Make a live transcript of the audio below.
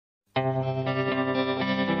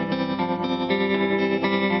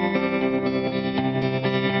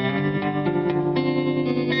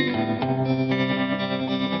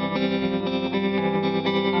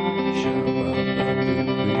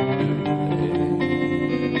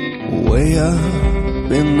Way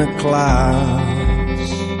up in the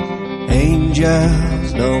clouds,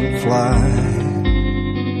 angels don't fly.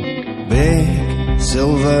 Big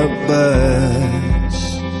silver birds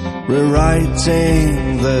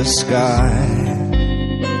rewriting the sky.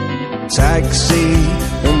 Taxi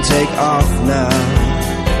and take off now.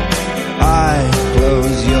 I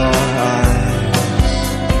close your eyes.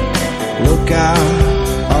 Look out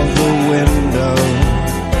of the window.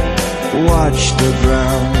 Watch the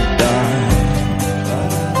ground die.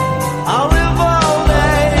 I'll live all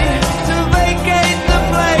day to vacate the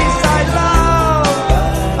place I love.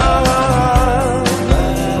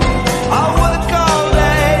 I'll work all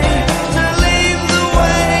day to leave the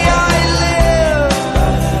way I live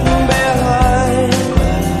behind.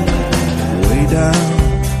 Way down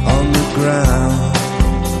on the ground,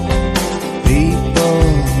 people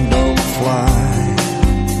don't fly,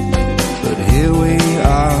 but here we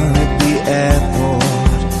are at the airport,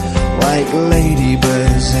 like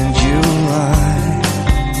ladybirds in July.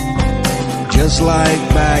 Just like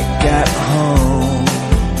back at home,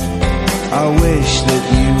 I wish that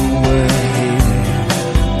you were here.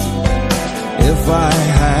 If I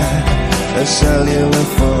had a cellular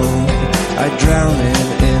phone, I'd drown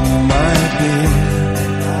it in my beer.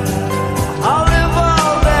 I'll live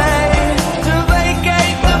all day to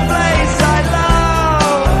vacate the place I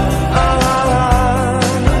love.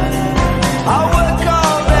 I'll work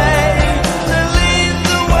all day to leave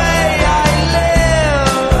the way I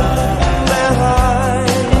live behind,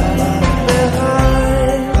 behind,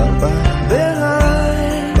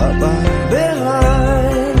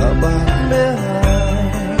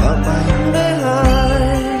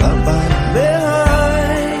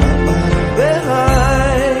 behind,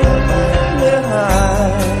 behind,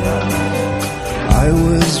 I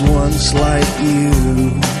was once like you,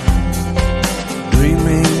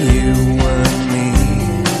 dreaming you were me,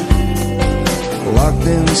 locked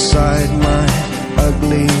inside my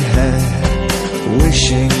ugly head,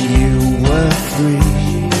 wishing you were free.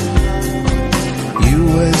 You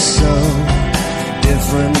were so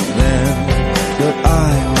different then, but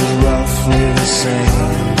I was roughly the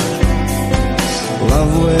same.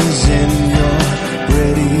 Love was in your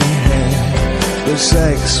pretty hair, but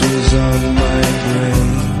sex was on my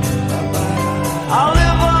brain.